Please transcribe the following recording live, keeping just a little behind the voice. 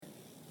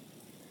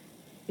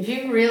if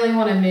you really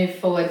want to move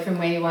forward from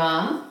where you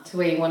are to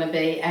where you want to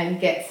be and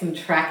get some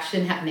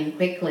traction happening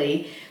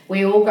quickly,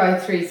 we all go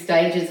through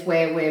stages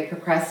where we're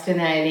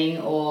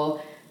procrastinating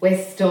or we're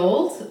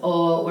stalled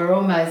or we're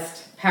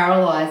almost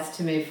paralyzed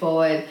to move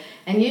forward.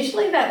 And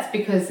usually that's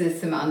because there's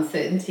some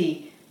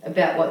uncertainty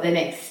about what the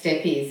next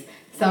step is.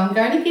 So I'm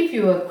going to give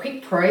you a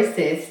quick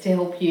process to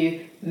help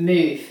you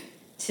move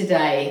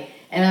today.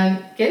 And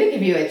I'm going to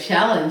give you a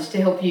challenge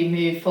to help you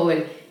move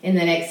forward in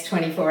the next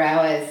 24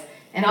 hours.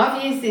 And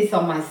I've used this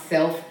on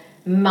myself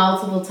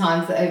multiple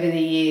times over the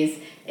years.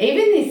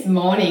 Even this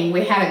morning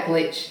we had a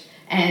glitch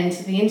and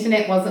the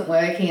internet wasn't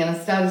working and I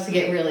started to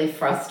get really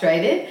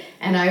frustrated,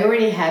 and I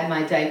already had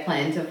my day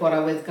planned of what I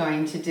was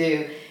going to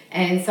do.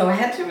 And so I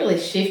had to really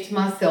shift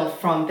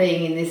myself from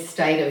being in this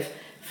state of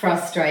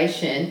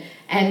frustration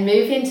and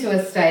move into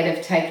a state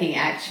of taking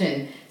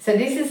action. So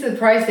this is the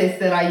process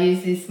that I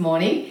used this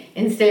morning.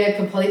 Instead of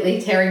completely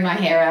tearing my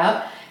hair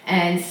out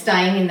and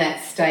staying in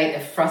that state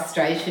of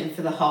frustration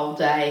for the whole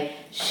day,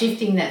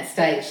 shifting that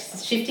state,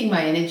 shifting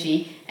my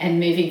energy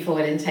and moving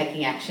forward and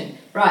taking action.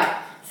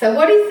 Right, so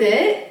what is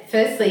it,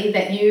 firstly,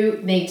 that you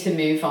need to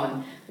move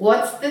on?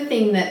 What's the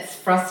thing that's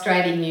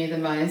frustrating you the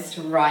most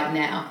right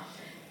now?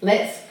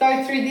 Let's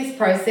go through this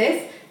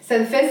process. So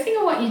the first thing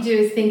I want you to do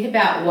is think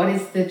about, what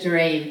is the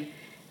dream?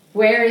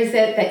 Where is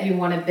it that you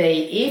want to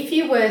be? If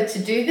you were to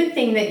do the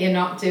thing that you're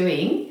not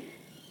doing,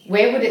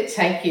 where would it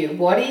take you?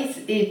 What is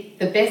it,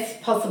 the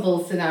best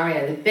possible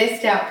scenario, the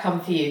best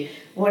outcome for you?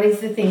 What is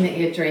the thing that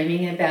you're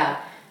dreaming about?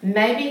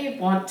 Maybe you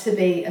want to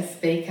be a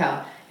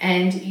speaker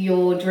and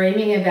you're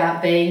dreaming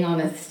about being on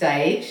a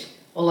stage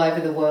all over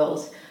the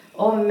world.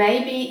 Or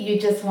maybe you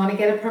just want to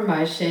get a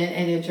promotion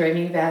and you're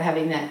dreaming about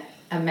having that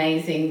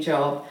amazing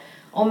job.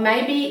 Or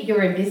maybe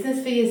you're in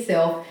business for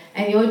yourself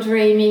and you're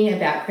dreaming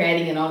about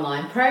creating an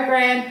online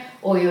program,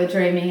 or you're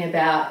dreaming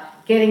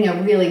about getting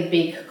a really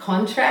big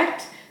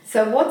contract.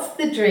 So what's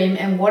the dream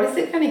and what is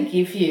it going to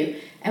give you?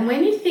 And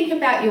when you think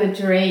about your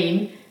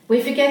dream,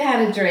 we forget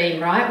how to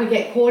dream, right? We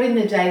get caught in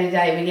the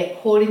day-to-day, we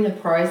get caught in the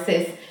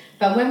process.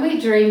 But when we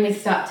dream, we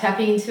start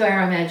tapping into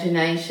our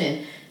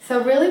imagination.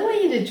 So I really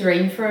want you to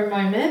dream for a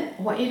moment.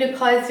 I want you to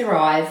close your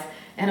eyes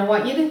and I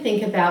want you to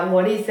think about,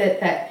 what is it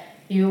that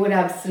you would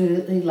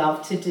absolutely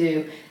love to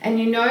do. And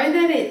you know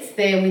that it's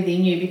there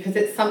within you because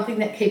it's something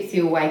that keeps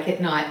you awake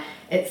at night.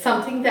 It's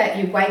something that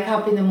you wake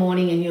up in the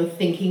morning and you're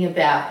thinking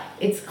about.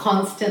 It's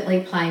constantly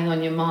playing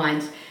on your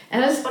mind.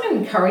 And I just want to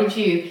encourage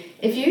you,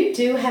 if you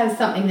do have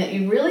something that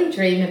you really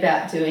dream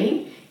about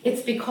doing,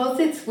 it's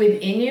because it's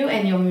within you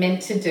and you're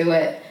meant to do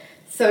it.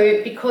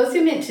 So because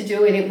you're meant to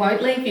do it, it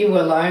won't leave you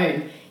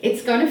alone.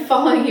 It's going to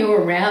follow you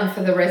around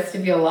for the rest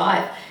of your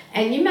life.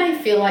 And you may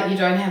feel like you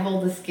don't have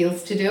all the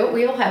skills to do it.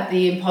 We all have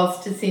the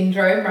imposter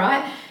syndrome,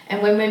 right?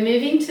 And when we're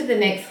moving to the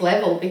next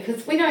level,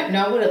 because we don't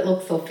know what it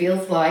looks or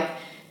feels like,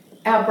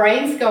 our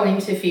brains go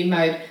into fear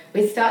mode.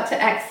 We start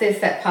to access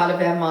that part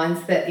of our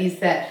minds that is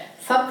that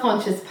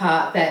subconscious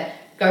part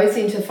that goes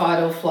into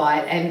fight or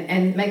flight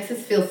and makes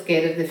us feel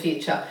scared of the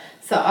future.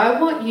 So I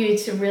want you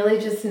to really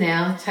just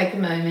now take a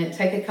moment,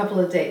 take a couple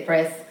of deep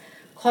breaths,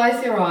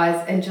 close your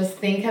eyes and just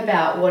think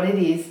about what it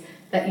is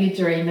that you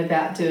dream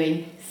about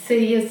doing.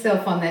 See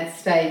yourself on that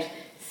stage.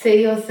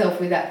 See yourself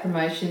with that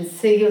promotion.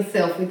 See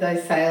yourself with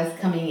those sales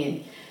coming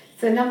in.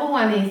 So number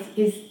one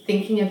is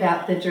thinking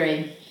about the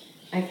dream.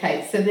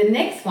 Okay, so the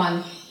next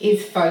one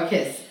is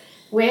focus.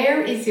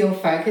 Where is your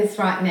focus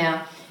right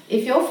now?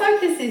 If your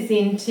focus is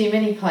in too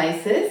many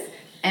places,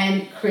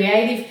 and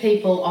creative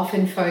people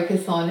often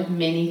focus on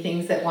many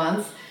things at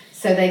once,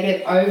 so they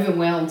get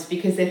overwhelmed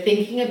because they're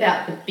thinking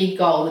about the big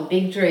goal, the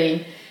big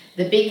dream,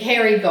 the big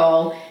hairy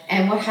goal,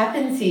 and what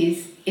happens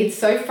is it's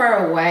so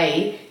far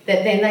away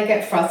that then they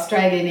get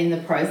frustrated in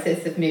the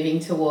process of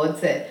moving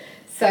towards it.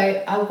 So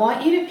I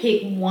want you to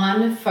pick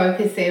one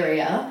focus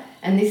area,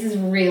 and this is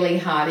really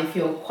hard if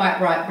you're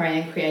quite right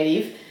brain and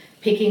creative,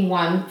 picking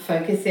one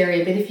focus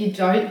area. But if you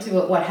don't do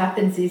it, what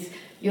happens is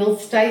you'll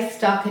stay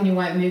stuck and you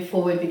won't move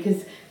forward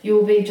because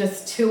you'll be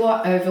just too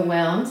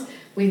overwhelmed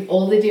with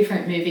all the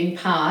different moving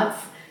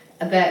parts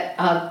that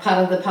are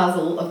part of the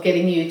puzzle of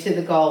getting you to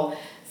the goal.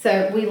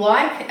 So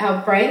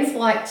our brains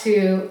like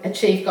to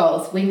achieve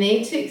goals. We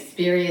need to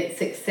experience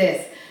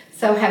success.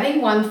 So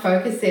having one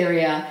focus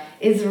area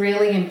is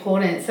really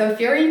important. So if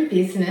you're in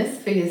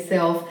business for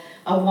yourself,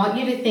 I want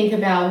you to think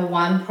about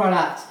one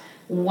product,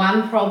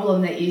 one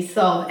problem that you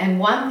solve, and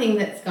one thing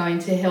that's going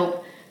to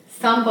help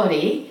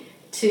somebody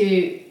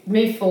to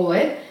move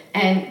forward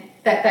and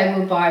that they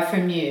will buy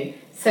from you.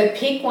 So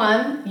pick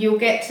one. You'll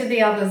get to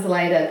the others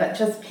later, but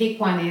just pick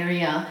one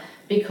area.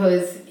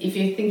 Because if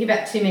you think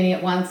about too many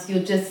at once,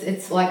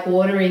 it's like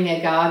watering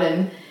a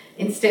garden.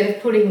 Instead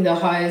of putting the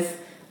hose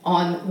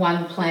on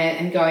one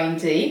plant and going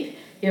deep,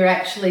 you're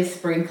actually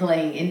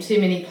sprinkling in too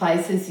many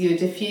places. You're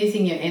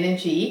diffusing your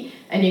energy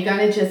and you're going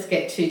to just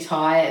get too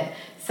tired.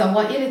 So I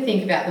want you to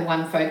think about the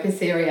one focus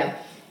area.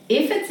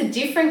 If it's a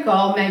different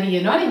goal, maybe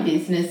you're not in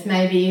business,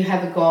 maybe you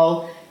have a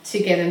goal to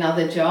get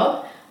another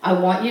job, I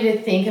want you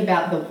to think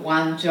about the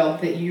one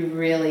job that you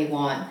really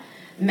want.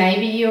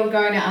 Maybe you're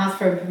going to ask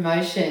for a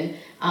promotion.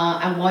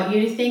 I want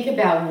you to think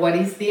about what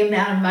is the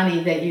amount of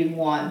money that you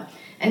want.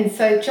 And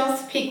so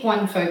just pick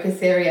one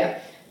focus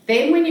area.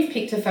 Then when you've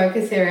picked a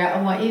focus area,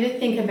 I want you to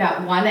think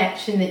about one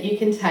action that you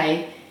can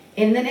take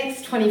in the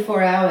next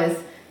 24 hours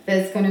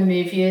that's going to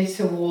move you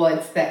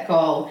towards that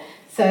goal.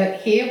 So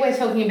here we're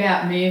talking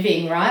about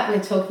moving, right?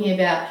 We're talking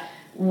about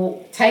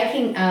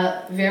taking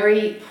a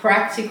very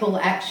practical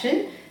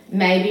action.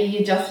 Maybe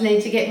you just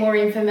need to get more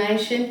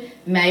information.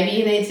 Maybe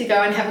you need to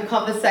go and have a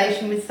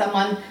conversation with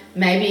someone.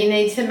 Maybe you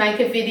need to make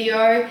a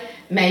video.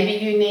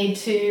 Maybe you need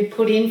to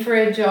put in for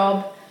a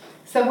job.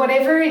 So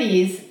whatever it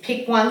is,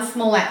 pick one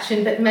small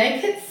action, but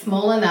make it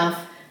small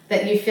enough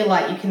that you feel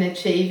like you can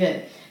achieve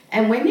it.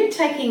 And when you're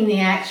taking the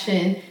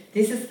action,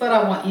 this is what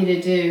I want you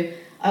to do.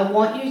 I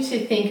want you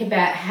to think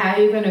about how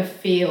you're going to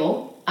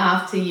feel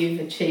after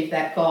you've achieved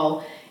that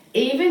goal,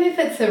 even if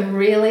it's a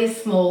really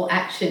small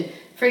action.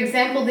 For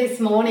example, this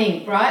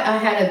morning, right, I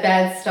had a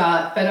bad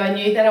start, but I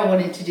knew that I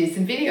wanted to do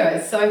some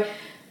videos. So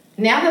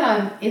now that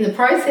I'm in the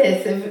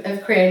process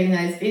of creating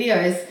those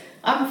videos,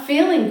 I'm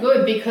feeling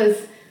good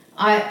because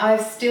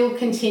I've still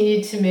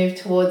continued to move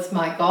towards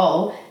my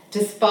goal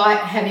despite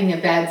having a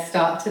bad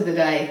start to the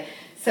day.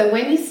 So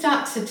when you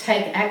start to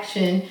take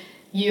action,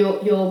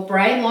 your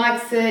brain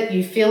likes it,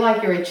 you feel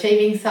like you're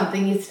achieving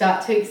something, you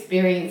start to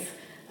experience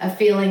a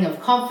feeling of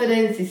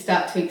confidence, you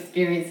start to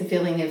experience a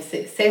feeling of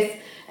success,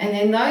 and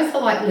then those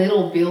are like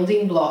little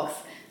building blocks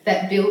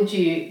that build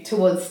you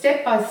towards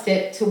step by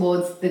step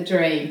towards the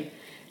dream.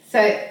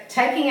 So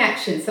taking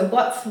action. So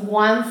what's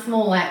one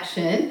small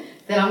action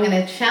that I'm going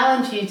to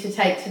challenge you to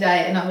take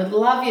today? And I would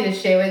love you to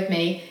share with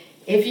me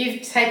if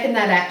you've taken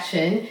that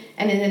action,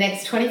 and in the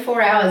next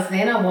 24 hours,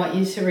 then I want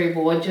you to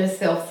reward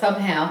yourself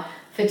somehow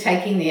for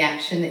taking the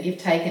action that you've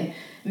taken.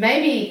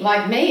 Maybe,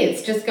 like me,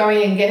 it's just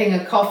going and getting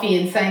a coffee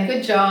and saying,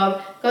 good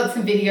job, got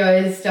some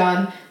videos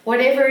done.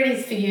 Whatever it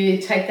is for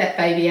you, take that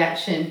baby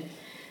action.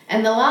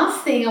 And the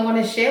last thing I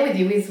want to share with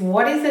you is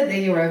what is it that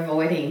you're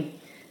avoiding?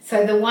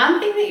 So the one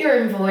thing that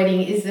you're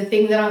avoiding is the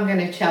thing that I'm going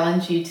to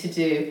challenge you to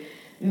do.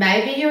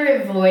 Maybe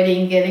you're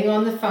avoiding getting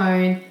on the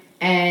phone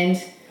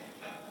and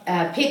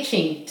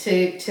pitching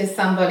to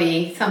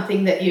somebody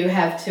something that you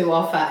have to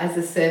offer as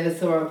a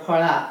service or a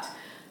product.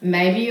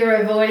 Maybe you're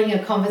avoiding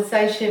a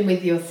conversation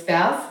with your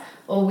spouse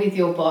or with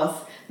your boss.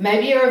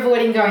 Maybe you're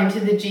avoiding going to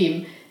the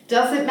gym.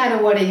 Doesn't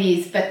matter what it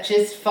is, but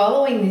just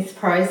following this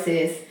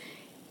process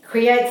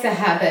creates a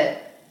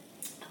habit.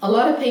 A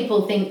lot of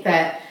people think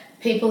that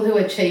people who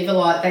achieve a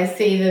lot, they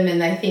see them and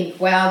they think,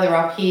 wow, they're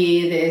up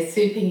here, they're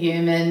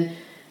superhuman,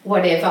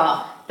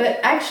 whatever.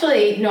 But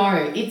actually, no,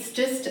 it's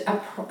just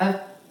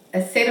a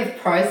set of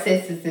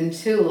processes and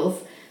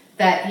tools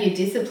that you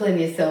discipline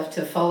yourself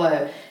to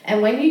follow.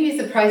 And when you use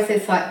a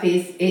process like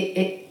this,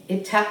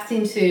 it taps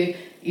into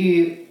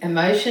you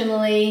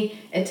emotionally,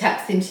 it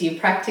taps into you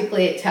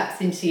practically, it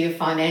taps into your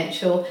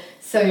financial.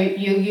 So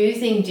you're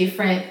using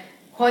different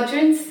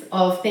quadrants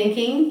of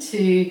thinking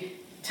to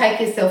take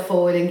yourself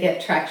forward and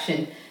get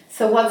traction.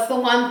 So what's the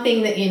one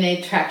thing that you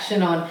need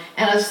traction on?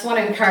 And I just want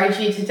to encourage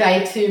you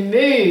today to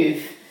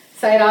move.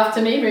 Say it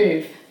after me,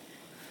 move.